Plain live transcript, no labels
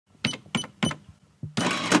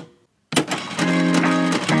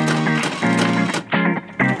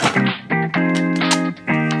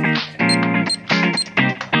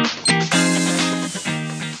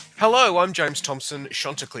Hello, I'm James Thompson,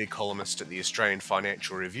 Chanticleer columnist at the Australian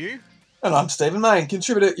Financial Review. And I'm Stephen Main,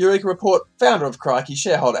 contributor at Eureka Report, founder of Crikey,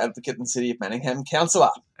 shareholder advocate and City of Manningham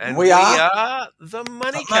councillor. And we are the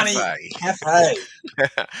Money Money Café. Cafe.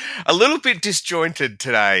 A little bit disjointed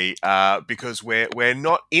today because we're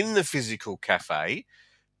not in the physical cafe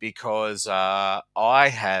because I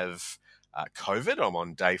have COVID. I'm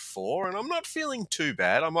on day 4 and I'm not feeling too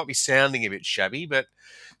bad. I might be sounding a bit shabby, but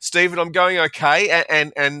Stephen, I'm going okay.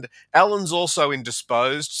 And Alan's also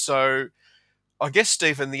indisposed, so I guess,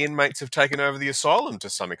 Stephen, the inmates have taken over the asylum to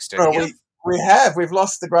some extent Well, here. we've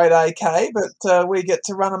lost the great AK, but we get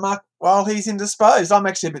to run amok while he's indisposed. I'm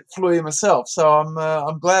actually a bit fluey myself, so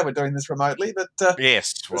I'm glad we're doing this remotely. But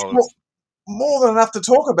Yes, there's well, more than enough to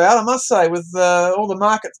talk about, I must say, with all the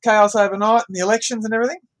market chaos overnight and the elections and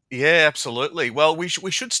everything. yeah, absolutely. Well, we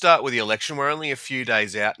should start with the election. We're only a few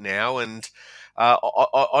days out now, and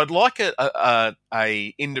I'd like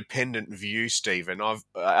a independent view, Stephen.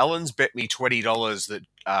 Alan's bet me $20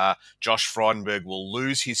 that Josh Frydenberg will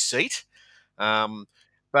lose his seat.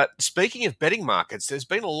 But speaking of betting markets, there's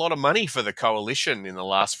been a lot of money for the coalition in the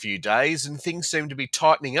last few days, and things seem to be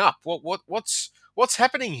tightening up. What's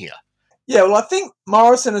happening here? Yeah, well, I think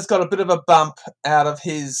Morrison has got a bit of a bump out of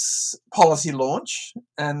his policy launch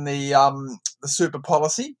and the super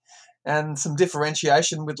policy and some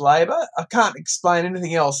differentiation with Labor. I can't explain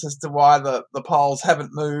anything else as to why the polls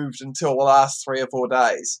haven't moved until the last 3 or 4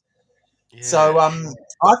 days. Yeah. So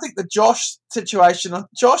I think the Josh situation,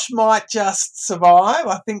 Josh might just survive.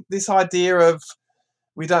 I think this idea of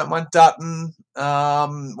we don't want Dutton,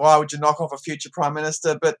 why would you knock off a future Prime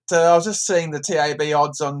Minister? But I was just seeing the TAB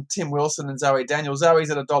odds on Tim Wilson and Zoe Daniel. Zoe's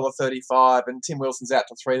at $1.35 and Tim Wilson's out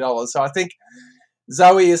to $3. So I think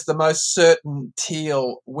Zoe is the most certain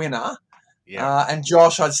teal winner. Yeah. And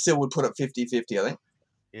Josh, I still would put it 50-50, I think.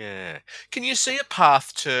 Yeah. Can you see a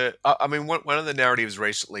path to, I mean, one of the narratives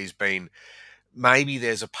recently has been maybe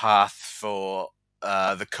there's a path for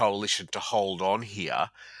the coalition to hold on here.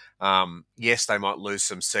 Yes, they might lose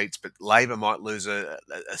some seats, but Labor might lose a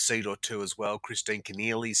seat or two as well. Christine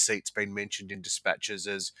Keneally's seat's been mentioned in dispatches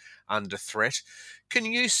as under threat. Can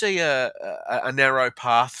you see a narrow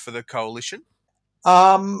path for the coalition?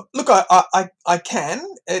 Look, I can.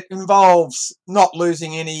 It involves not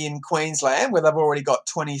losing any in Queensland, where they've already got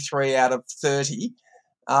 23 out of 30,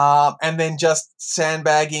 and then just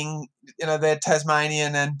sandbagging, their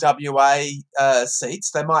Tasmanian and WA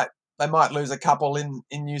seats. They might lose a couple in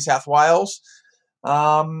New South Wales,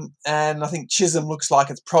 and I think Chisholm looks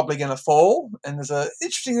like it's probably going to fall. And there's an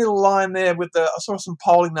interesting little line there I saw some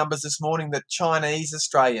polling numbers this morning that Chinese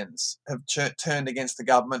Australians have turned against the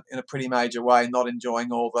government in a pretty major way, not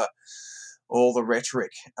enjoying all the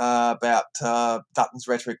rhetoric about Dutton's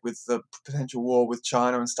rhetoric with the potential war with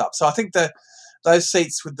China and stuff. So I think those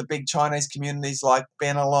seats with the big Chinese communities like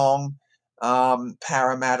Bennelong,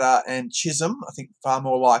 Parramatta and Chisholm, I think far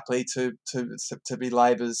more likely to be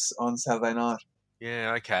Labor's on Saturday night.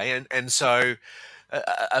 Yeah, okay. And so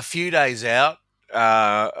a few days out,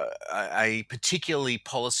 a particularly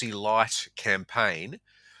policy light campaign.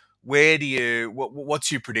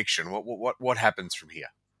 What's your prediction? What happens from here?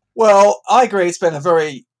 Well, I agree. It's been a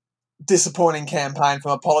very disappointing campaign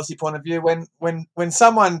from a policy point of view. When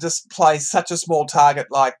someone just plays such a small target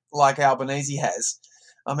like Albanese has,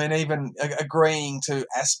 I mean, even agreeing to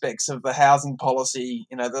aspects of the housing policy,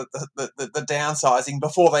 the downsizing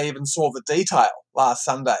before they even saw the detail last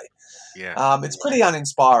Sunday. Yeah, it's pretty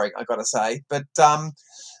uninspiring, I've got to say. But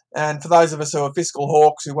and for those of us who are fiscal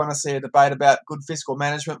hawks who want to see a debate about good fiscal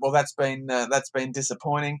management, well, that's been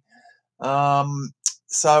disappointing. And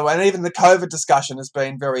even the COVID discussion has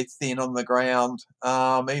been very thin on the ground,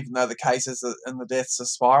 even though the cases and the deaths are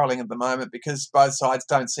spiralling at the moment because both sides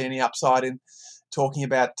don't see any upside in talking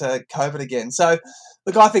about COVID again. So,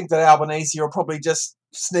 look, I think that Albanese will probably just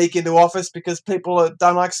sneak into office because people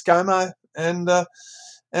don't like ScoMo, and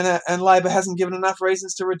Labor hasn't given enough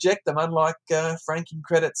reasons to reject them, unlike franking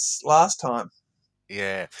credits last time.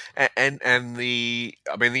 yeah, and the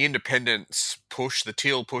independence push, the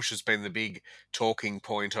teal push, has been the big talking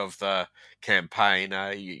point of the campaign.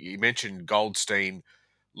 You mentioned Goldstein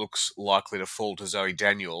looks likely to fall to Zoe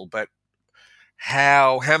Daniel, but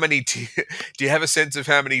how many do you have a sense of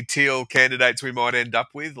how many teal candidates we might end up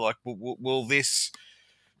with? Like, will this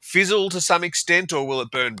fizzle to some extent, or will it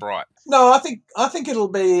burn bright? No, I think it'll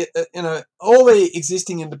be all the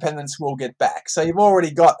existing independents will get back. So you've already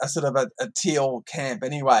got a sort of a teal camp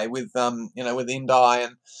anyway with with Indi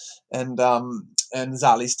and Zali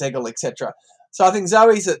Steggall, etc. So I think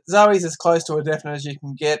Zoe's as close to a definite as you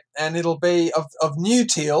can get, and it'll be of new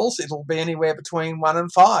teals. It'll be anywhere between 1 and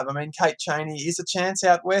 5. I mean, Kate Cheney is a chance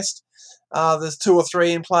out west. There's 2 or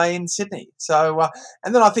 3 in play in Sydney. So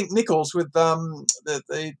and then I think Nichols with the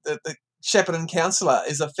Shepparton councillor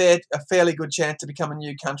is a fairly good chance to become a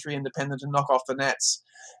new country independent and knock off the Nats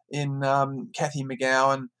in Cathy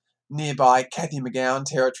McGowan, nearby Cathy McGowan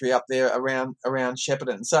territory up there around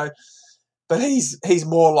Shepparton. So, but he's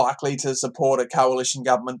more likely to support a coalition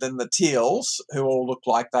government than the Teals, who all look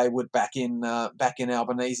like they would back in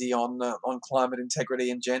Albanese on climate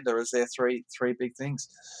integrity and gender as their three big things.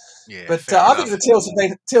 Yeah, But fair I think the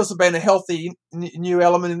enough. Teals have been a healthy new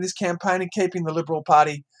element in this campaign and keeping the Liberal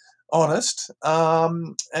Party honest.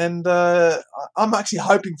 And I'm actually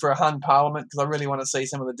hoping for a hung parliament because I really want to see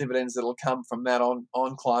some of the dividends that'll come from that on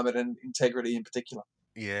climate and integrity in particular.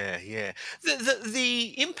 Yeah, yeah.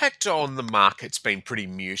 The impact on the market's been pretty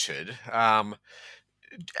muted.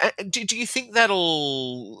 Do you think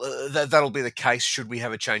that'll be the case should we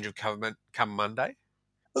have a change of government come Monday?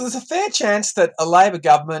 Well, there's a fair chance that a Labor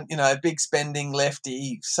government, big spending,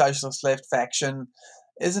 lefty, socialist left faction,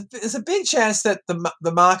 there's a big chance that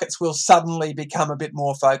the markets will suddenly become a bit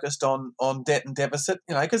more focused on debt and deficit,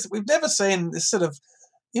 because we've never seen this sort of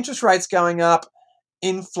interest rates going up,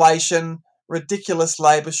 inflation, ridiculous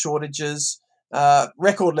labour shortages,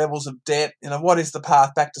 record levels of debt. What is the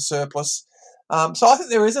path back to surplus? So I think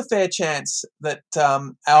there is a fair chance that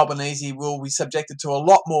Albanese will be subjected to a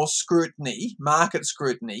lot more scrutiny, market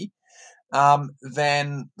scrutiny,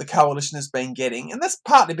 than the coalition has been getting. And that's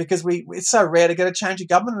partly because it's so rare to get a change of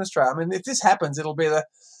government in Australia. I mean, if this happens, it'll be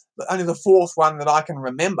only the fourth one that I can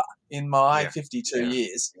remember in my Yeah, 52 yeah,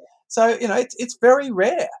 years. So, it's very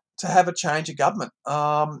rare to have a change of government.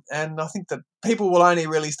 And I think that people will only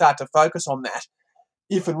really start to focus on that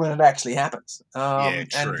if and when it actually happens. yeah. And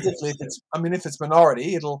True. particularly if it's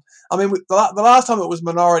minority, the last time it was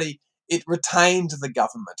minority, it retained the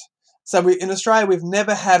government. So in Australia, we've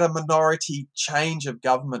never had a minority change of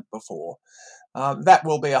government before. That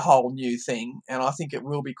will be a whole new thing, and I think it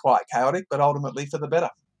will be quite chaotic, but ultimately for the better.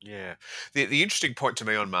 Yeah. The interesting point to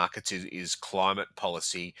me on markets is climate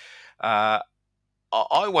policy. Uh,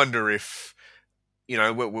 I wonder if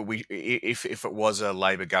if it was a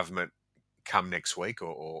Labor government come next week,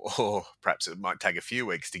 or perhaps it might take a few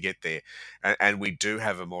weeks to get there, and we do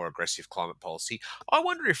have a more aggressive climate policy. I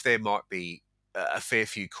wonder if there might be a fair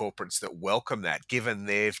few corporates that welcome that, given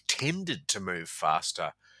they've tended to move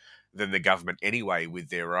faster than the government anyway with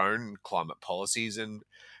their own climate policies, and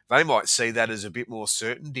they might see that as a bit more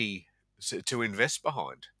certainty to invest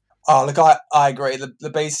behind. Oh, look, I agree.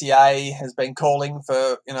 The BCA has been calling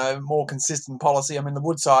for more consistent policy. I mean, the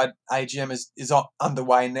Woodside AGM is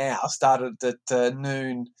underway now. Started at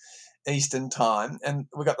noon Eastern time, and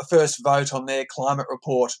we got the first vote on their climate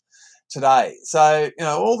report today. So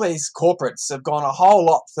all these corporates have gone a whole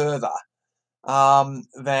lot further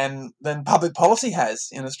than public policy has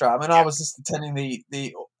in Australia. I mean, I Yeah, was just attending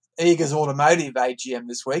the Eagers Automotive AGM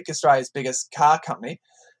this week, Australia's biggest car company,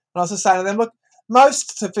 and I was just saying to them, look,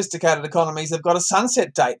 most sophisticated economies have got a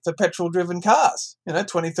sunset date for petrol-driven cars,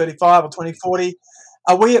 2035 or 2040.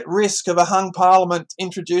 Are we at risk of a hung parliament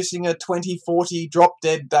introducing a 2040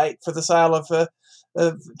 drop-dead date for the sale of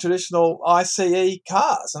traditional ICE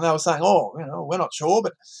cars? And they were saying, oh, we're not sure.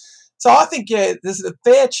 But so I think, yeah, there's a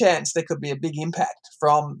fair chance there could be a big impact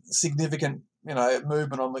from significant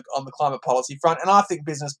movement on the climate policy front. And I think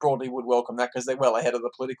business broadly would welcome that because they're well ahead of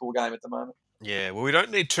the political game at the moment. yeah. Well, we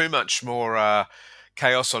don't need too much more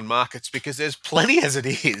chaos on markets because there's plenty as it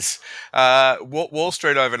is. Wall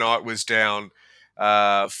Street overnight was down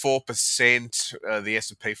 4%. The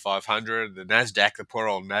S&P 500, the Nasdaq, the poor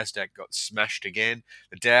old Nasdaq got smashed again.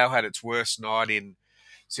 The Dow had its worst night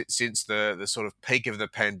since the sort of peak of the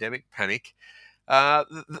pandemic panic. The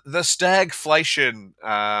stagflation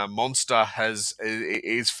monster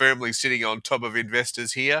is firmly sitting on top of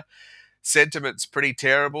investors here. Sentiment's pretty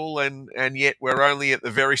terrible, and yet we're only at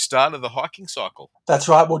the very start of the hiking cycle. That's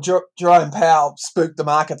right. Well, Jerome Powell spooked the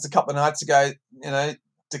markets a couple of nights ago,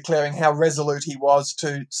 declaring how resolute he was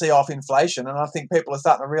to see off inflation. And I think people are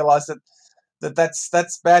starting to realise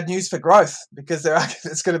that's bad news for growth because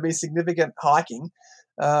there's going to be significant hiking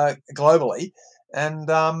globally. And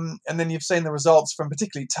then you've seen the results from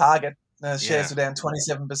particularly Target. Shares Yeah, are down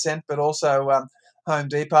 27%, but also Home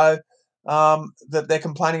Depot. That they're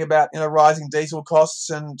complaining about rising diesel costs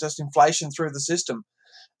and just inflation through the system.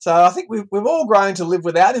 So I think we've all grown to live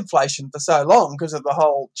without inflation for so long because of the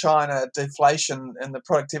whole China deflation and the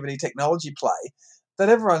productivity technology play that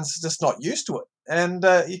everyone's just not used to it. And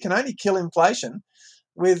you can only kill inflation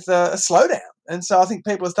with a slowdown. And so I think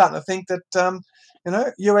people are starting to think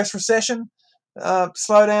that US recession,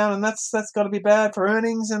 slow down, and that's got to be bad for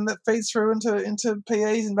earnings, and that feeds through into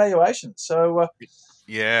PEs and valuations. So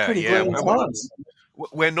Yeah, pretty yeah. grim times.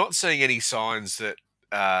 We're not seeing any signs that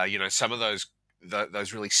some of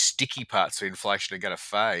those really sticky parts of inflation are going to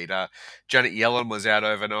fade. Janet Yellen was out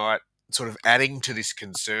overnight, sort of adding to this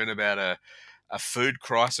concern about a food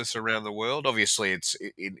crisis around the world. Obviously, it's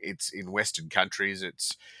in Western countries.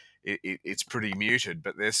 It's pretty muted,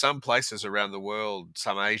 but there's some places around the world,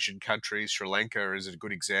 some Asian countries, Sri Lanka is a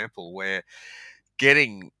good example, where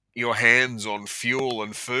getting your hands on fuel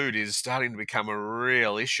and food is starting to become a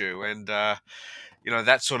real issue. And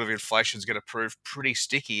that sort of inflation is going to prove pretty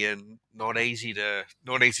sticky and not easy to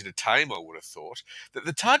tame. I would have thought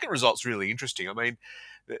the target result's really interesting. I mean,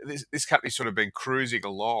 this company's sort of been cruising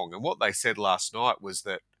along, and what they said last night was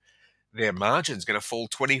that their margin's going to fall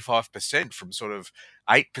 25% from sort of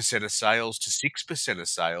 8% of sales to 6% of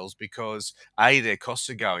sales because A, their costs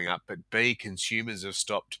are going up, but B, consumers have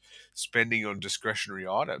stopped spending on discretionary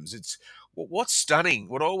items. What's stunning,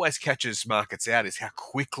 what always catches markets out is how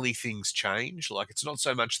quickly things change. Like, it's not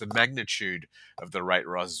so much the magnitude of the rate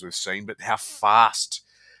rises we've seen, but how fast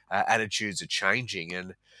attitudes are changing.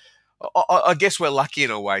 And I guess we're lucky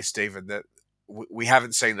in a way, Stephen, that we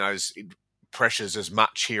haven't seen those pressures as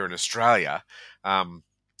much here in Australia. And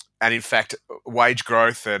in fact, wage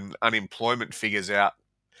growth and unemployment figures out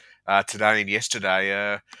today and yesterday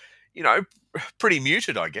are, you know, pretty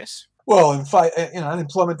muted, I guess. Well,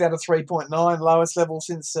 unemployment down to 3.9, lowest level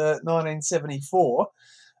since 1974.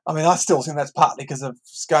 I mean, I still think that's partly because of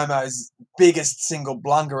ScoMo's biggest single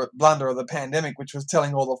blunder of the pandemic, which was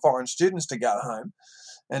telling all the foreign students to go home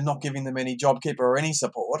and not giving them any JobKeeper or any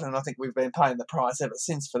support. And I think we've been paying the price ever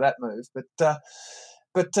since for that move.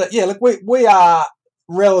 But yeah, look, we are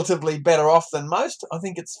relatively better off than most. I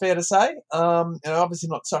think it's fair to say. Obviously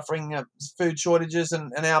not suffering food shortages,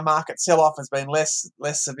 and our market sell-off has been less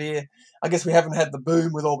severe. I guess we haven't had the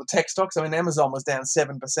boom with all the tech stocks. I mean, Amazon was down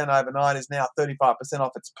 7% overnight, is now 35%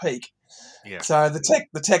 off its peak. Yeah. So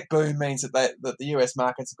the tech boom means that the US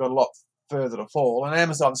markets have got a lot further to fall, and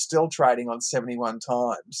Amazon's still trading on 71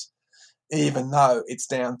 times, even though it's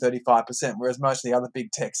down 35%, whereas most of the other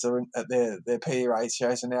big techs are at their PE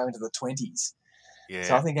ratios are now into the 20s. So I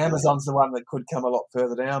Yeah. think Amazon's the one that could come a lot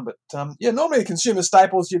further down. But normally consumer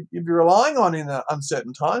staples you'd be relying on in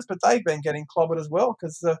uncertain times, but they've been getting clobbered as well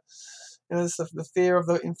because there's the fear of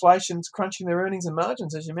the inflation's crunching their earnings and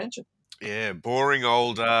margins, as you mentioned. Yeah. Boring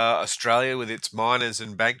old Australia with its miners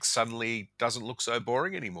and banks suddenly doesn't look so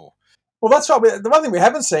boring anymore. Well, that's right. The one thing we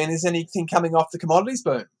haven't seen is anything coming off the commodities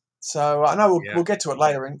boom. So I know Yeah. we'll get to it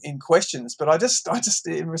later in questions, but I just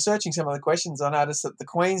in researching some of the questions, I noticed that the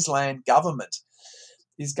Queensland government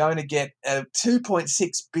is going to get a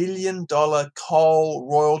 $2.6 billion coal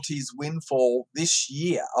royalties windfall this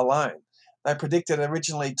year alone. They predicted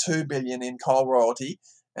originally $2 billion in coal royalty,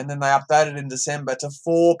 and then they updated in December to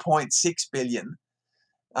 $4.6 billion,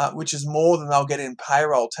 which is more than they'll get in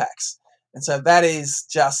payroll tax. And so that is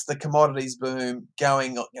just the commodities boom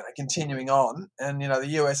continuing on. And, the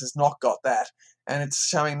US has not got that. And it's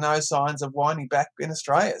showing no signs of winding back in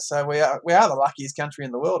Australia. So we are the luckiest country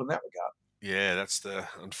in the world in that regard. Yeah,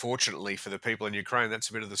 unfortunately for the people in Ukraine, that's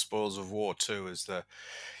a bit of the spoils of war too, as the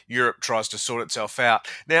Europe tries to sort itself out.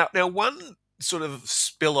 Now, one sort of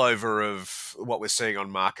spillover of what we're seeing on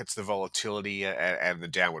markets, the volatility and the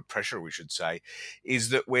downward pressure, we should say, is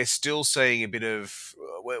that we're still seeing a bit of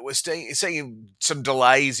we're seeing some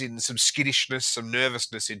delays in some skittishness, some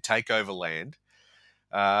nervousness in takeover land.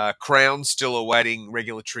 Crown still awaiting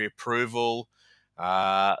regulatory approval.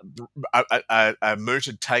 A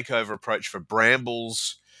mooted takeover approach for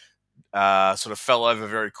Brambles sort of fell over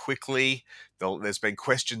very quickly. There's been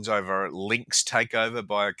questions over Link's takeover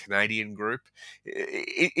by a Canadian group.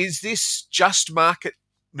 Is this just market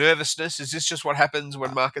nervousness? Is this just what happens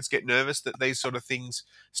when markets get nervous, that these sort of things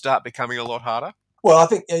start becoming a lot harder? Well, I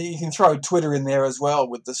think you can throw Twitter in there as well,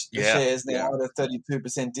 with the Yeah, shares yeah, now at a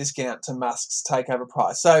 32% discount to Musk's takeover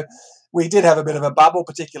price. So we did have a bit of a bubble,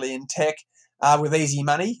 particularly in tech, with easy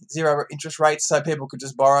money, zero interest rates, so people could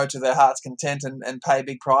just borrow to their heart's content and pay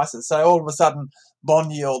big prices. So all of a sudden,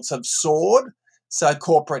 bond yields have soared. So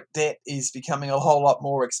corporate debt is becoming a whole lot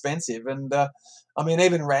more expensive. And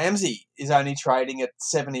even Ramsey is only trading at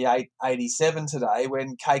 78.87 today,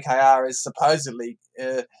 when KKR is supposedly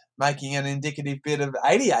making an indicative bid of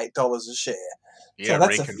 $88 a share. yeah. So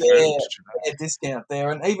that's a Reconfirmed. fair discount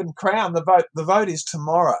there. And even Crown, the vote is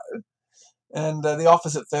tomorrow, and the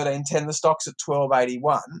offer's at 13.10, the stock's at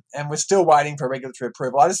 12.81, and we're still waiting for regulatory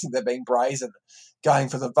approval. I just think they're being brazen. going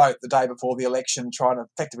for the vote the day before the election,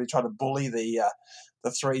 effectively try to bully the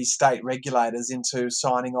three state regulators into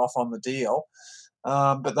signing off on the deal.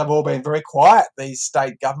 But they've all been very quiet, these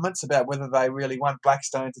state governments, about whether they really want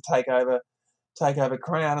Blackstone to take over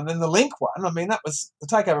Crown. And then the Link one, I mean, that was the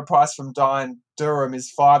takeover price from Diane Durham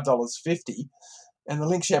is $5.50, and the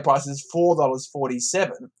Link share price is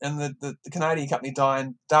 $4.47. And the Canadian company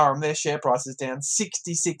Diane Durham, their share price is down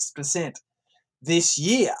 66% this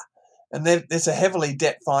year, and there's a heavily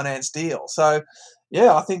debt financed deal. So,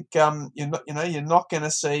 yeah, I think you're not going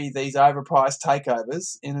to see these overpriced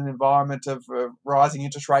takeovers in an environment of rising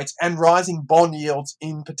interest rates and rising bond yields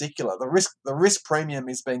in particular. The risk premium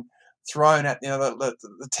is being thrown at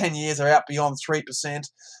the 10 years are out beyond 3%,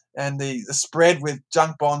 and the spread with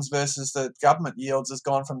junk bonds versus the government yields has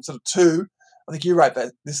gone from sort of two. I think you wrote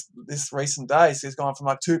that this recent days has gone from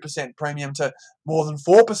like 2% premium to more than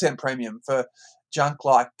 4% premium for junk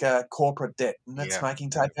like corporate debt, and that's Yeah. making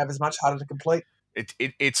takeovers much harder to complete.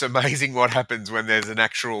 It's amazing what happens when there's an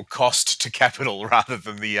actual cost to capital rather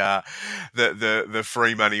than the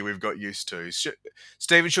free money we've got used to.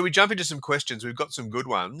 Stephen, should we jump into some questions? We've got some good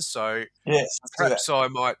ones, so Yes, let's do that. perhaps I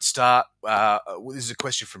might start. This is a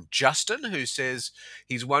question from Justin, who says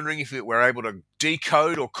he's wondering if we're able to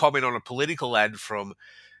decode or comment on a political ad from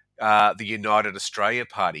the United Australia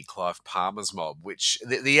Party, Clive Palmer's mob, which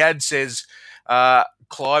the ad says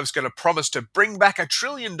Clive's going to promise to bring back $1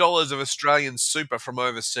 trillion of Australian super from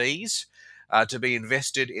overseas to be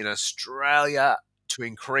invested in Australia to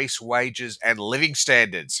increase wages and living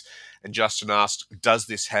standards. And Justin asked, does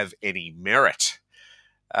this have any merit?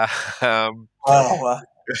 Uh, um, Well,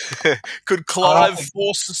 could I Clive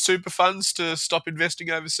force the super funds to stop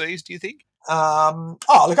investing overseas, do you think?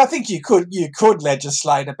 Look, I think you could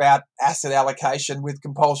legislate about asset allocation with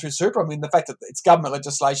compulsory super. I mean, the fact that it's government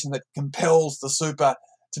legislation that compels the super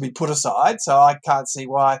to be put aside, so I can't see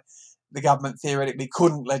why the government theoretically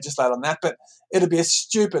couldn't legislate on that. But it'd be a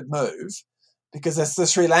stupid move because as the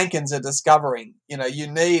Sri Lankans are discovering, you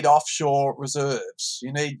need offshore reserves,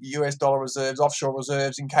 you need US dollar reserves, offshore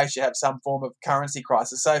reserves in case you have some form of currency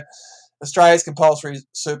crisis. So Australia's compulsory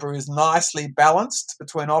super is nicely balanced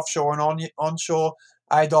between offshore and onshore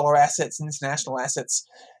A dollar assets and international assets.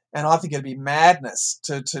 And I think it'd be madness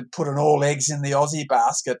to put an all eggs in the Aussie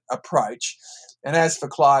basket approach. And as for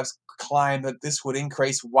Clive's claim that this would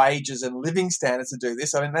increase wages and living standards to do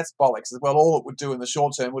this, I mean, that's bollocks as well. All it would do in the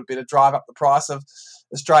short term would be to drive up the price of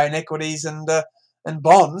Australian equities and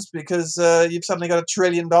bonds, because you've suddenly got $1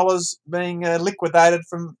 trillion being liquidated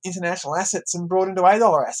from international assets and brought into A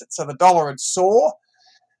dollar assets. So the dollar would soar,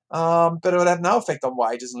 but it would have no effect on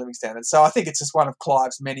wages and living standards. So I think it's just one of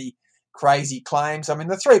Clive's many crazy claims. I mean,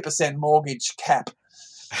 the 3% mortgage cap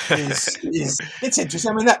is it's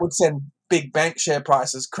interesting. I mean, that would send big bank share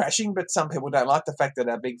prices crashing, but some people don't like the fact that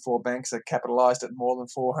our big four banks are capitalised at more than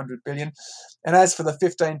 400 billion. And as for the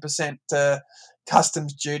 15%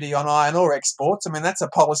 customs duty on iron ore exports, I mean, that's a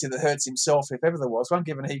policy that hurts himself if ever there was one,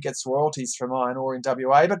 given he gets royalties from iron ore in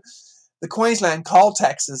WA. But the Queensland coal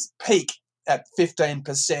taxes peak at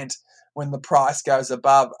 15% when the price goes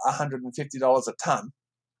above $150 a tonne.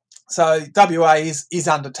 So WA is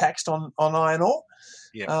undertaxed on iron ore.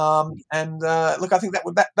 Yeah. Look, I think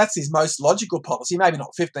that's his most logical policy. Maybe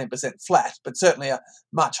not 15% flat, but certainly a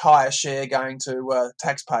much higher share going to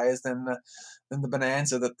taxpayers than the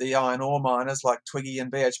bonanza that the iron ore miners like Twiggy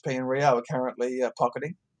and BHP and Rio are currently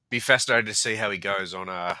pocketing. Be fascinated to see how he goes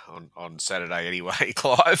on Saturday. Anyway,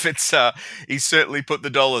 Clive, he's certainly put the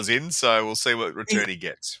dollars in, so we'll see what return he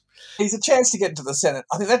gets. He's a chance to get into the Senate.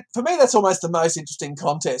 I think that for me, that's almost the most interesting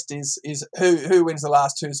contest is who wins the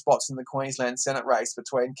last two spots in the Queensland Senate race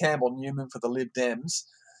between Campbell Newman for the Lib Dems,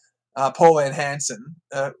 Pauline Hanson,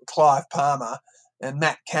 Clive Palmer, and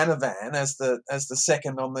Matt Canavan as the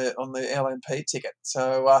second on the LNP ticket.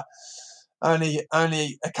 So only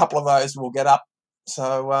a couple of those will get up.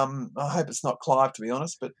 So I hope it's not Clive, to be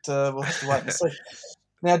honest, but we'll have to wait and see.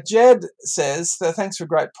 Now, Jed says, thanks for a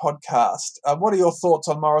great podcast. What are your thoughts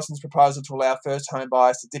on Morrison's proposal to allow first home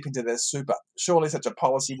buyers to dip into their super? Surely such a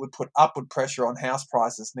policy would put upward pressure on house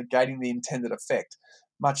prices, negating the intended effect,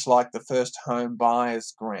 much like the first home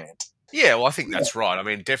buyers grant. Yeah, well, I think that's right. I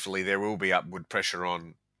mean, definitely there will be upward pressure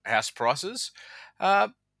on house prices.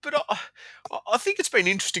 But I think it's been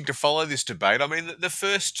interesting to follow this debate. I mean, the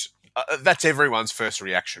first that's everyone's first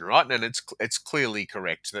reaction, right? And it's clearly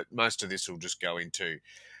correct that most of this will just go into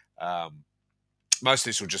most of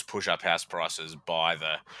this will just push up house prices by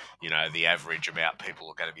the average amount people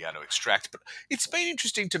are going to be able to extract. But it's been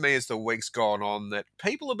interesting to me as the week's gone on that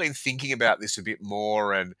people have been thinking about this a bit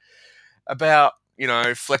more and about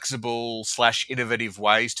flexible / innovative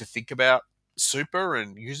ways to think about super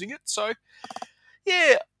and using it. So,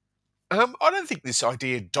 yeah, I don't think this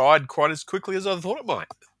idea died quite as quickly as I thought it might.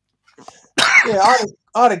 Yeah,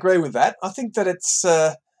 I'd agree with that. I think that it's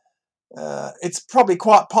probably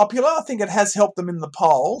quite popular. I think it has helped them in the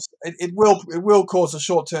polls. It will cause a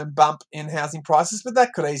short term bump in housing prices, but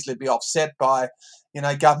that could easily be offset by,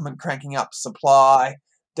 government cranking up supply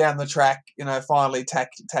down the track. Finally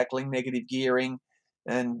tackling negative gearing,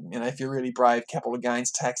 and if you're really brave, capital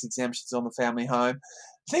gains tax exemptions on the family home.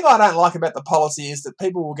 The thing I don't like about the policy is that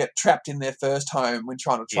people will get trapped in their first home when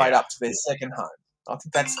trying to trade Yeah. up to their second home. I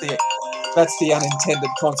think that's the unintended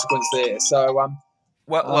consequence there. So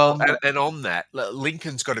Well, um, and on that,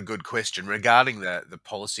 Lincoln's got a good question regarding the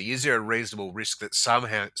policy. Is there a reasonable risk that some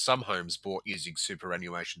homes bought using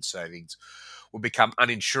superannuation savings will become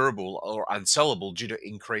uninsurable or unsellable due to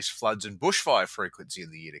increased floods and bushfire frequency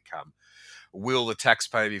in the year to come? Will the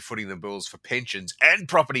taxpayer be footing the bills for pensions and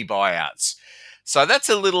property buyouts? So that's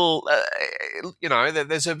a little,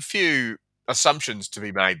 there's a few assumptions to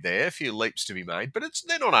be made there, a few leaps to be made, but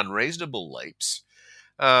they're not unreasonable leaps.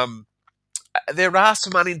 Um, there are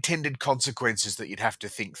some unintended consequences that you'd have to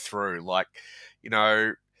think through, like, you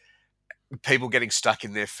know, people getting stuck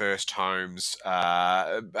in their first homes,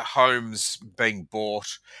 homes being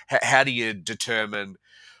bought. How do you determine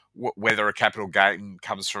whether a capital gain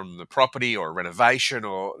comes from the property or a renovation?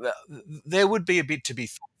 Or there would be a bit to be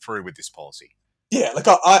thought through with this policy. Yeah, look,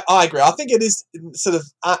 I agree. I think it is sort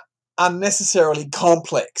of unnecessarily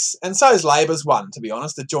complex, and so is Labor's one, to be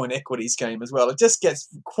honest, the joint equity scheme as well. It just gets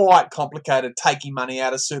quite complicated, taking money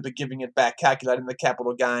out of super, giving it back, calculating the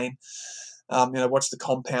capital gain. What's the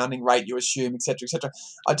compounding rate you assume, etc., etc.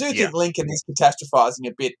 I do Yeah. think Lincoln is catastrophizing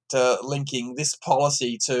a bit, linking this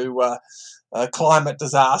policy to climate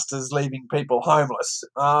disasters leaving people homeless,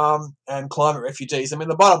 and climate refugees. I mean,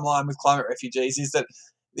 the bottom line with climate refugees is that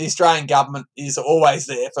the Australian government is always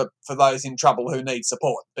there for those in trouble who need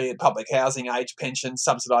support, be it public housing, aged pensions,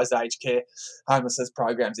 subsidised aged care, homelessness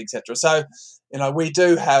programs, etc. So, we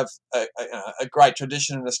do have a great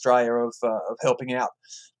tradition in Australia of helping out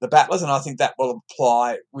the battlers, and I think that will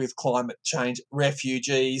apply with climate change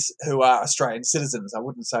refugees who are Australian citizens. I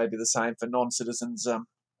wouldn't say it'd be the same for non-citizens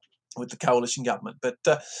with the coalition government. But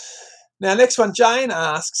now, next one, Jane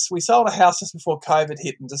asks, we sold a house just before COVID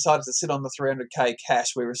hit and decided to sit on the 300k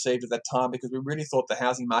cash we received at that time because we really thought the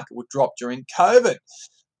housing market would drop during COVID.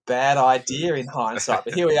 Bad idea in hindsight.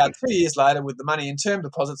 But here we are 2 years later with the money in term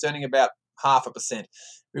deposits earning about 0.5%.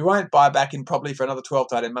 We won't buy back in probably for another 12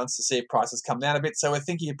 to 18 months to see if prices come down a bit. So we're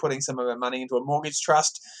thinking of putting some of our money into a mortgage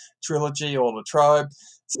trust, Trilogy or Latrobe.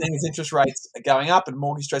 Seeing as interest rates are going up and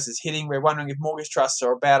mortgage stress is hitting, we're wondering if mortgage trusts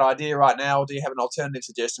are a bad idea right now, or do you have an alternative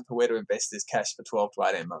suggestion for where to invest this cash for 12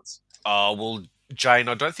 to 18 months? Well, Jane,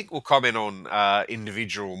 I don't think we'll comment on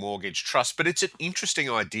individual mortgage trusts, but it's an interesting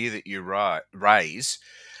idea that you raise.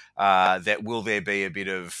 That will there be a bit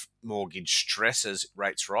of mortgage stress as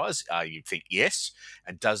rates rise? You'd think yes,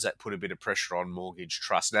 and does that put a bit of pressure on mortgage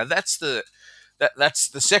trust? Now that's the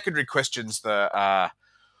secondary questions. The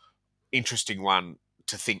interesting one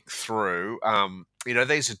to think through.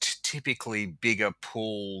 These are typically bigger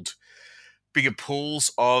pools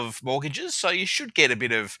of mortgages, so you should get a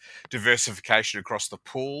bit of diversification across the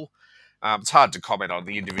pool. It's hard to comment on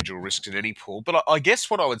the individual risks in any pool, but I guess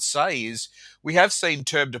what I would say is we have seen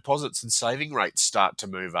term deposits and saving rates start to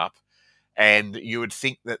move up, and you would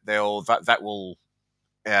think that that will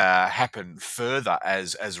happen further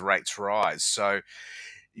as rates rise. So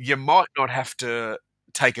you might not have to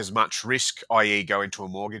take as much risk, i.e., go into a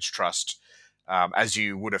mortgage trust, as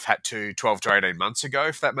you would have had to 12 to 18 months ago,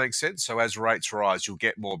 if that makes sense. So as rates rise, you'll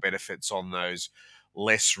get more benefits on those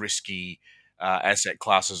less risky asset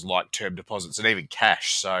classes like term deposits and even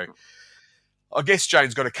cash. So I guess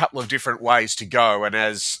Jane's got a couple of different ways to go, and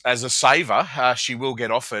as a saver, she will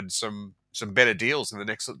get offered some better deals in the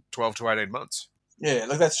next 12 to 18 months. Yeah,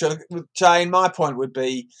 look, that's true. Look, Jane, my point would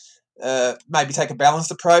be maybe take a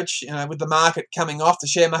balanced approach. With the market coming off, the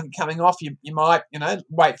share market coming off, you might,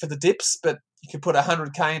 wait for the dips, but you could put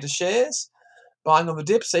 100k into shares, buying on the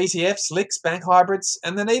dips, ETFs, LICs, bank hybrids,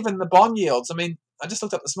 and then even the bond yields. I mean, I just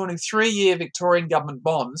looked up this morning, 3-year Victorian government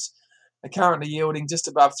bonds are currently yielding just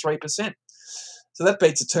above 3%. So that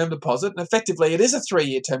beats a term deposit, and effectively it is a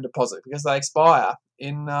 3-year term deposit because they expire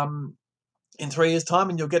in 3 years'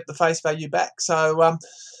 time, and you'll get the face value back. So,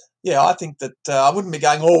 yeah, I think that I wouldn't be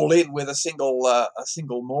going all in with a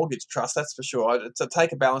single mortgage trust. That's for sure. To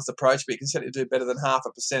take a balanced approach, but you can certainly do better than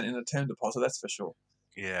 0.5% in a term deposit. That's for sure.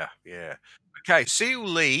 Yeah, yeah. Okay, Sue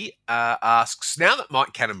Lee asks, now that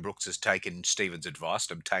Mike Cannon-Brookes has taken Stephen's advice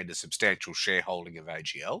and obtained a substantial shareholding of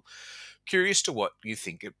AGL, curious to what you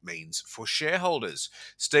think it means for shareholders.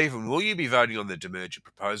 Stephen, will you be voting on the demerger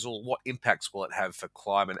proposal? What impacts will it have for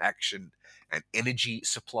climate action and energy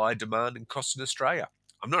supply demand and costs in Australia?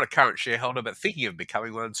 I'm not a current shareholder, but thinking of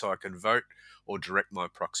becoming one so I can vote or direct my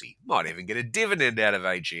proxy. Might even get a dividend out of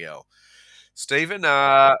AGL. Stephen,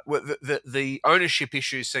 the ownership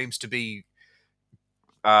issue seems to be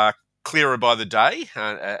uh, clearer by the day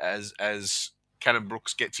as Cannon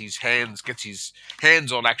Brooks gets his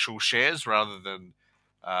hands on actual shares rather than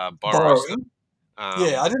borrows them.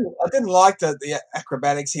 Borrowing. Yeah, Um, I didn't like the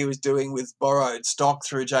acrobatics he was doing with borrowed stock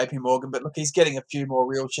through JP Morgan, but look, he's getting a few more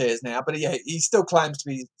real shares now. But yeah, he still claims to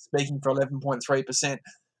be speaking for 11.3%,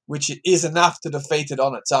 which is enough to defeat it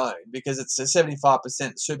on its own because it's a 75%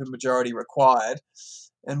 supermajority required,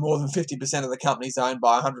 and more than 50% of the company is owned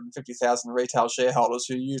by 150,000 retail shareholders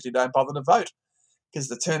who usually don't bother to vote because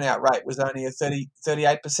the turnout rate was only a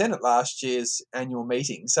 38% at last year's annual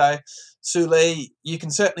meeting. So, Sue Lee, you can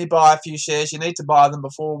certainly buy a few shares. You need to buy them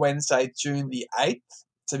before Wednesday, June the 8th,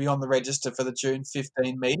 to be on the register for the June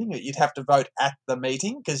 15 meeting. You'd have to vote at the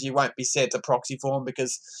meeting because you won't be sent a proxy form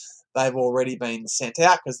because they've already been sent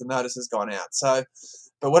out because the notice has gone out. So,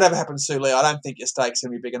 but whatever happens, Sue Lee, I don't think your stake's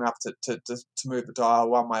going to be big enough to move the dial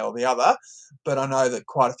one way or the other. But I know that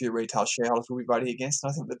quite a few retail shareholders will be voting against,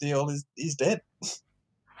 and I think the deal is dead.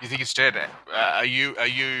 you think it's dead? Are you?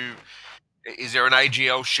 Is there an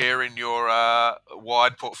AGL share in your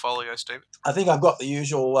wide portfolio, Stephen? I think I've got the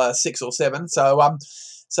usual 6 or 7.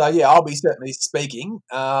 So yeah, I'll be certainly speaking.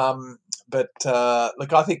 But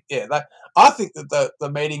look, I think I think that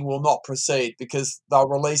the meeting will not proceed because they'll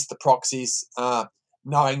release the proxies,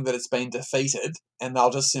 knowing that it's been defeated, and they'll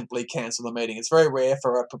just simply cancel the meeting. It's very rare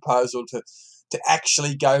for a proposal to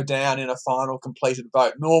actually go down in a final completed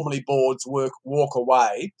vote. Normally, boards walk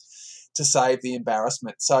away to save the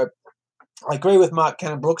embarrassment. So I agree with Mark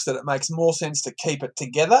Cannon-Brookes that it makes more sense to keep it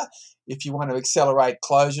together if you want to accelerate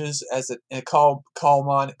closures as a coal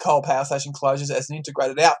power station closures as an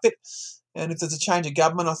integrated outfit. And if there's a change of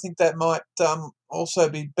government, I think that might also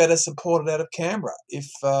be better supported out of Canberra if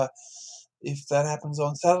that happens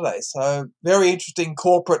on Saturday. So very interesting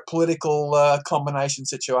corporate political combination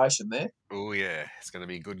situation there. Oh yeah, it's going to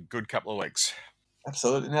be a good couple of weeks.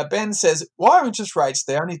 Absolutely. Now, Ben says, why are interest rates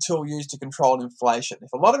the only tool used to control inflation?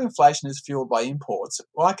 If a lot of inflation is fueled by imports,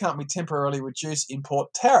 why can't we temporarily reduce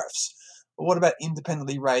import tariffs? But what about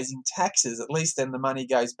independently raising taxes? At least then the money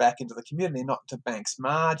goes back into the community, not into banks'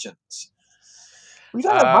 margins. We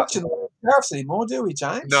don't have Uh, much of the tariffs anymore, do we, no,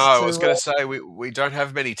 James? I was To going to say we don't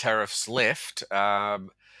have many tariffs left. I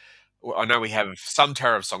know we have some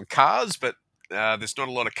tariffs on cars, but there's not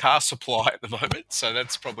a lot of car supply at the moment, so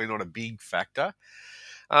that's probably not a big factor.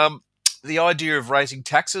 Um, the idea of raising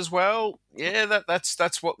taxes, well, yeah,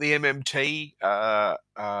 that's what the MMT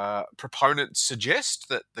proponents suggest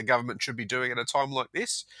that the government should be doing at a time like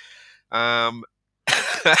this. Um,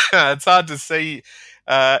 it's hard to see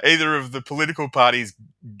either of the political parties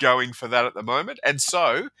going for that at the moment, and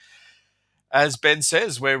so as Ben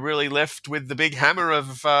says, we're really left with the big hammer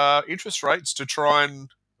of interest rates to try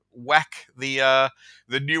and whack the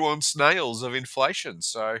nuanced nails of inflation.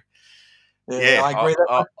 So yeah, yeah, I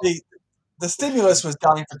agree. The stimulus was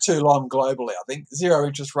going for too long globally, I think. Zero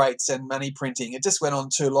interest rates and money printing. It just went on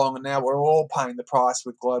too long, and now we're all paying the price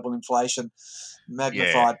with global inflation yeah,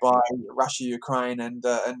 magnified by Russia, Ukraine, and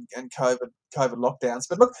COVID lockdowns.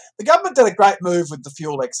 But look, the government did a great move with the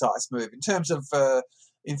fuel excise move in terms of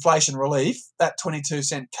inflation relief. That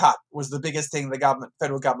 22-cent cut was the biggest thing the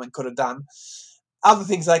federal government could have done. Other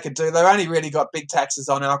things they could do, they've only really got big taxes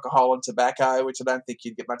on alcohol and tobacco, which I don't think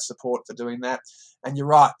you'd get much support for doing that. And you're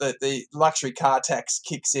right that the luxury car tax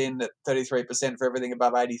kicks in at 33% for everything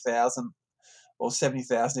above 80,000 or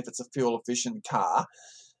 70,000 if it's a fuel efficient car.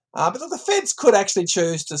 But the feds could actually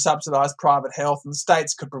choose to subsidise private health, and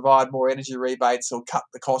states could provide more energy rebates or cut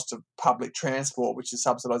the cost of public transport, which is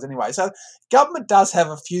subsidised anyway. So government does have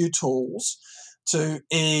a few tools to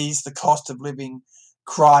ease the cost of living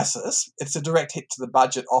crisis. It's a direct hit to the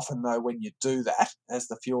budget often, though, when you do that, as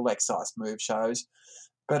the fuel excise move shows.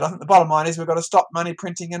 But I think the bottom line is we've got to stop money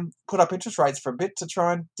printing and put up interest rates for a bit to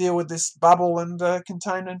try and deal with this bubble and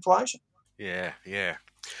contain inflation. yeah, yeah.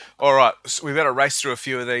 All right, so we better race through a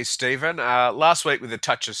few of these, Stephen. Last week, without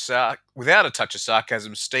a touch of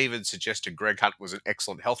sarcasm, Stephen suggested Greg Hunt was an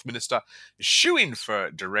excellent health minister, shoe-in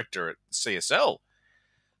for director at CSL.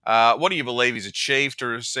 What do you believe he's achieved to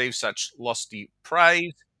receive such lofty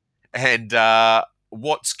praise? And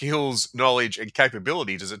what skills, knowledge, and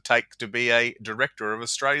capability does it take to be a director of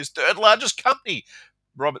Australia's third largest company?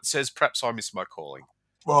 Robert says, perhaps I missed my calling.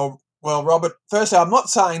 Well, Robert. Firstly, I'm not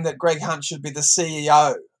saying that Greg Hunt should be the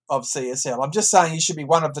CEO of CSL. I'm just saying he should be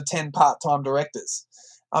one of the 10 part-time directors.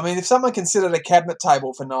 I mean, if someone considered a cabinet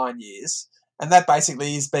table for 9 years, and that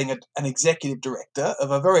basically is being an executive director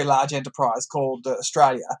of a very large enterprise called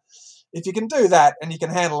Australia, if you can do that and you can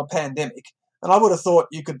handle a pandemic, and I would have thought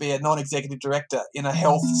you could be a non-executive director in a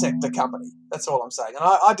health sector company. That's all I'm saying. And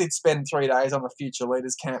I did spend 3 days on a future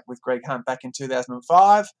leaders camp with Greg Hunt back in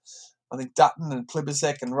 2005. I think Dutton and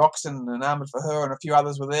Plibisek and Roxton and Ahmed Fahur and a few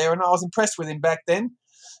others were there, and I was impressed with him back then.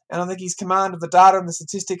 And I think his command of the data and the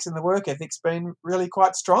statistics and the work ethic's been really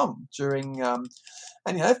quite strong during, and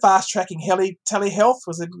fast tracking telehealth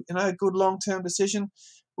was a good long term decision.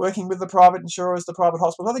 Working with the private insurers, the private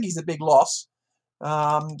hospitals, I think he's a big loss.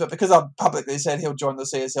 But because I've publicly said he'll join the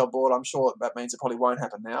CSL board, I'm sure that means it probably won't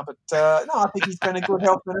happen now. But no, I think he's been a good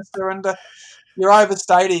health minister, and you're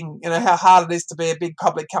overstating, how hard it is to be a big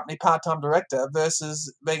public company part-time director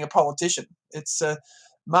versus being a politician. It's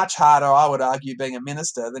much harder, I would argue, being a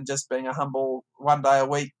minister than just being a humble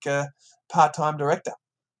one-day-a-week part-time director.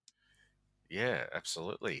 Yeah,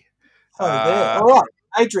 absolutely. So there. All right.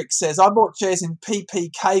 Adric says, I bought shares in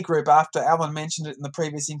PPK Group after Alan mentioned it in the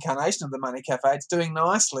previous incarnation of the Money Cafe. It's doing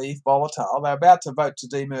nicely, if volatile. They're about to vote to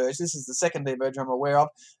demerge. This is the second demerger I'm aware of.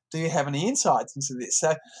 Do you have any insights into this?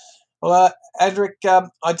 So, well, Adric,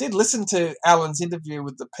 I did listen to Alan's interview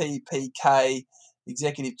with the PPK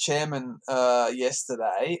executive chairman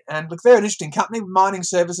yesterday. And look, they're an interesting company, mining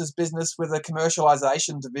services business with a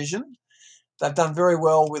commercialisation division. They've done very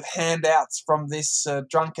well with handouts from this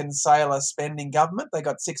drunken sailor spending government. They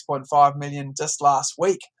got $6.5 million just last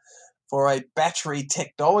week for a battery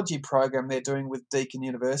technology program they're doing with Deakin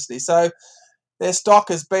University. So their stock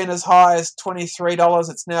has been as high as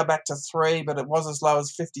 $23. It's now back to $3, but it was as low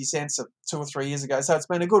as 50 cents 2 or 3 years ago. So it's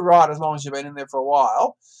been a good ride as long as you've been in there for a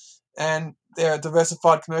while. And they're a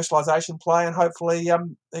diversified commercialisation play, and hopefully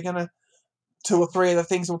they're going to 2 or 3 of the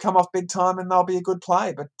things will come off big time and they'll be a good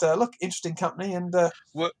play. But look, interesting company, and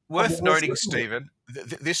worth noting, Stephen,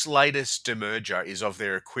 this latest demerger is of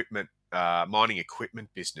their equipment, mining equipment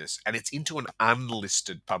business, and it's into an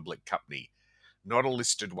unlisted public company, not a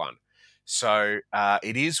listed one. So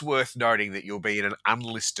it is worth noting that you'll be in an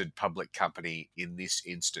unlisted public company in this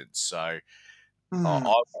instance. So I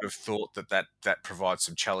would have thought that provides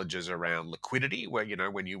some challenges around liquidity, where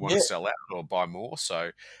when you want to sell out or buy more.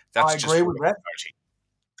 So that's I just agree worth with that. noting.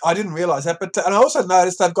 I didn't realise that, but and I also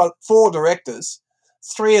noticed they've got 4 directors.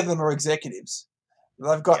 3 of them are executives.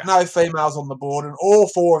 They've got no females on the board, and all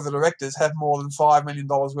 4 of the directors have more than $5 million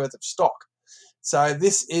worth of stock. So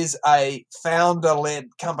this is a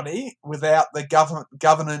founder-led company without the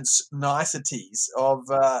governance niceties of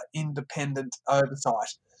independent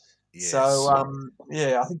oversight. Yes. So,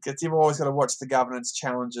 I think you've always got to watch the governance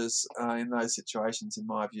challenges in those situations, in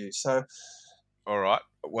my view. So, all right.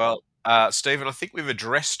 Well, Stephen, I think we've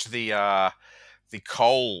addressed the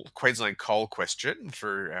Queensland coal question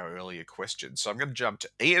through our earlier questions. So I'm going to jump to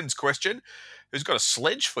Ian's question, who's got a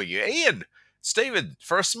sledge for you. Ian, Stephen,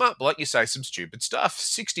 for a smart bloke, you say some stupid stuff.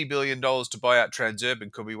 $60 billion to buy out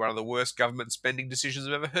Transurban could be one of the worst government spending decisions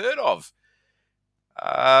I've ever heard of.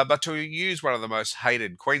 But to use one of the most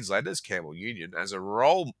hated Queenslanders, Campbell Newman, as a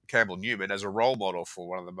role model for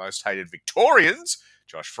one of the most hated Victorians,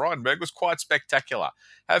 Josh Frydenberg, was quite spectacular.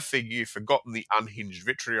 Have you forgotten the unhinged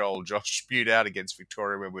vitriol Josh spewed out against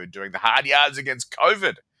Victoria when we were doing the hard yards against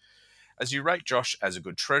COVID? As you rate Josh as a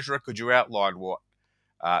good treasurer, could you outline what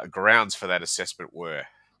grounds for that assessment were?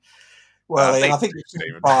 Well, Ian, I think you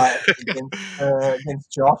shouldn't bias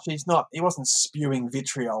against Josh. He wasn't spewing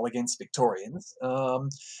vitriol against Victorians.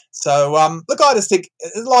 Look, I just think,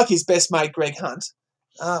 like his best mate Greg Hunt,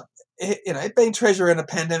 being treasurer in a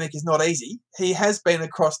pandemic is not easy. He has been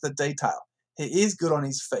across the detail. He is good on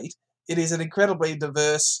his feet. It is an incredibly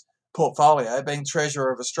diverse portfolio, being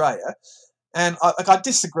treasurer of Australia. And I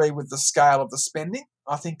disagree with the scale of the spending.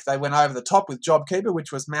 I think they went over the top with JobKeeper,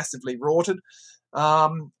 which was massively rorted.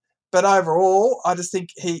 But overall, I just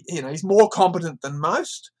think he's more competent than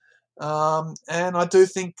most. And I do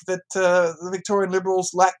think that the Victorian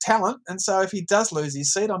Liberals lack talent. And so if he does lose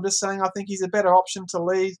his seat, I'm just saying I think he's a better option to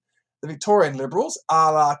lead the Victorian Liberals,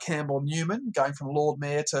 a la Campbell Newman, going from Lord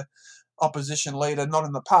Mayor to opposition leader, not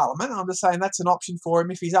in the Parliament. I'm just saying that's an option for him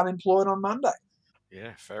if he's unemployed on Monday.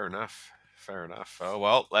 Yeah, fair enough. Fair enough. Oh,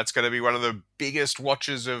 well, that's going to be one of the biggest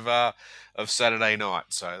watches of Saturday night,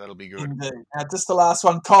 so that'll be good. Indeed. Just the last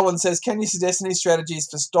one. Colin says, can you suggest any strategies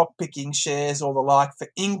for stock picking, shares, or the like for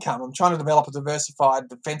income? I'm trying to develop a diversified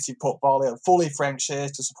defensive portfolio of fully franked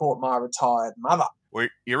shares to support my retired mother.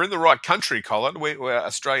 You're in the right country, Colin.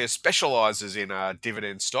 Australia specialises in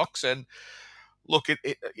dividend stocks, and look, uh,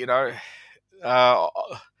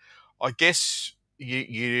 I guess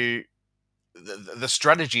the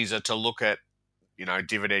strategies are to look at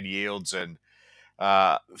dividend yields and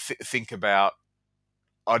think about.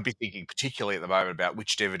 I'd be thinking particularly at the moment about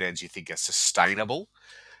which dividends you think are sustainable.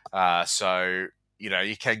 So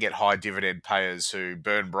you can get high dividend payers who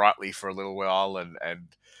burn brightly for a little while and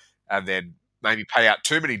then maybe pay out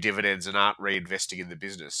too many dividends and aren't reinvesting in the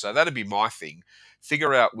business. So that'd be my thing.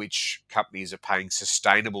 Figure out which companies are paying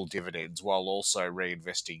sustainable dividends while also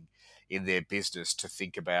reinvesting in their business to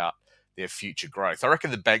think about their future growth. I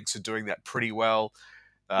reckon the banks are doing that pretty well.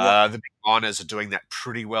 Yep. The big miners are doing that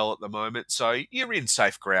pretty well at the moment. So you're in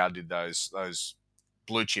safe ground in those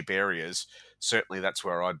blue chip areas. Certainly, that's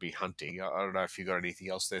where I'd be hunting. I don't know if you got anything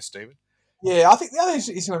else there, Stephen. Yeah, I think the other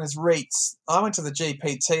issue one is REITs. I went to the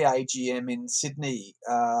GPT AGM in Sydney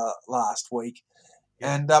last week, Yep.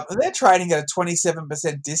 and they're trading at a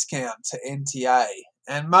 27% discount to NTA.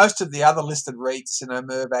 And most of the other listed REITs in a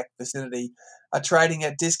Mirvac vicinity are trading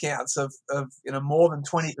at discounts of more than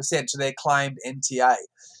 20% to their claimed NTA.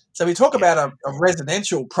 So we talk Yeah. about a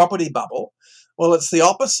residential property bubble. Well, it's the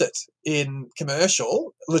opposite in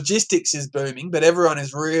commercial. Logistics is booming, but everyone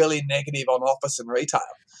is really negative on office and retail.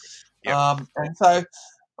 Yep. And so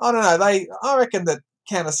I don't know. I reckon that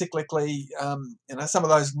counter-cyclically, some of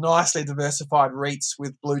those nicely diversified REITs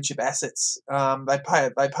with blue chip assets, they pay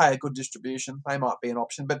a good distribution. They might be an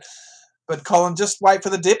option, but Colin, just wait for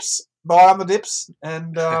the dips, buy on the dips,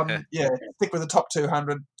 and stick with the top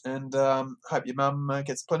 200, and hope your mum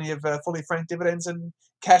gets plenty of fully franked dividends and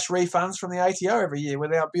cash refunds from the ATO every year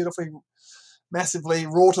with our beautifully, massively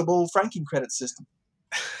routable franking credit system.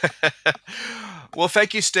 Well,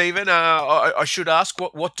 thank you, Stephen. I should ask,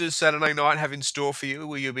 what does Saturday night have in store for you?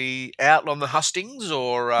 Will you be out on the hustings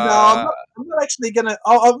or? No, I'm not actually going to.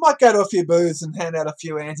 I might go to a few booths and hand out a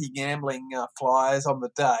few anti-gambling flyers on the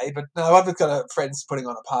day. But no, I've got a friend's putting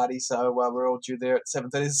on a party, so we're all due there at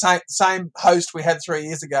 7:30. Same host we had 3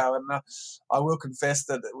 years ago, and I will confess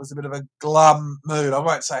that it was a bit of a glum mood. I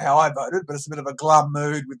won't say how I voted, but it's a bit of a glum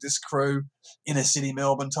mood with this crew, inner city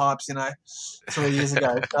Melbourne types, 3 years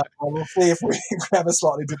ago. So we'll see if we have a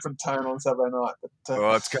slightly different tone on Saturday night. But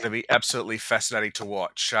Well, it's going to be absolutely fascinating to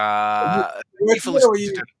watch. are you Thank you for or are listening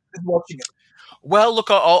you to. just watching it? Well, look,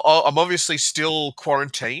 I'm obviously still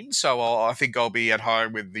quarantined, so I think I'll be at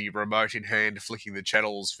home with the remote in hand, flicking the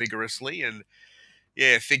channels vigorously, and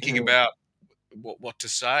thinking Yeah. about what to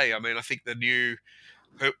say. I mean, I think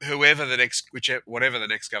whoever the next, whatever the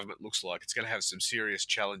next government looks like, it's going to have some serious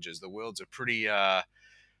challenges. The world's a pretty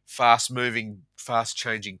fast moving, fast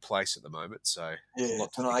changing place at the moment, so there's a Yeah,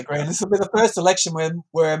 lot to and I think agree. about. And this will be the first election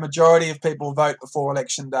where a majority of people vote before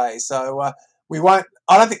election day. So we won't.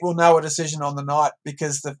 I don't think we'll know a decision on the night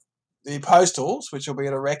because the postals, which will be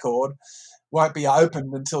at a record, won't be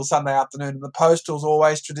opened until Sunday afternoon. And the postals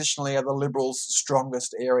always traditionally are the Liberals'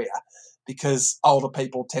 strongest area because older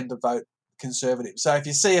people tend to vote Conservative. So if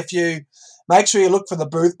you see a few, make sure you look for the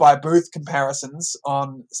booth by booth comparisons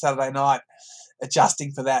on Saturday night,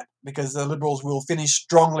 adjusting for that because the Liberals will finish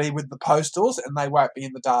strongly with the postals and they won't be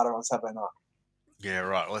in the data on Saturday night. Yeah,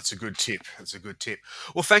 right. Well, that's a good tip. That's a good tip.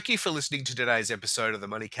 Well, thank you for listening to today's episode of the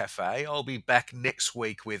Money Cafe. I'll be back next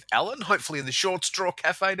week with Alan, hopefully in the Short Straw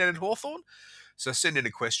Cafe down in Hawthorne. So send in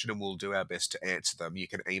a question and we'll do our best to answer them. You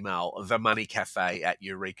can email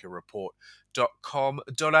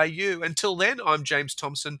themoneycafe@eurekareport.com.au. Until then, I'm James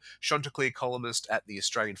Thompson, Chanticleer columnist at the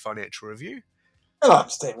Australian Financial Review. And I'm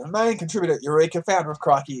Stephen Main, contributor at Eureka, founder of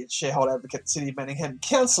Crikey, shareholder advocate, City of Manningham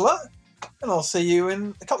councillor. And I'll see you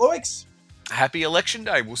in a couple of weeks. Happy Election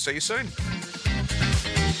Day. We'll see you soon.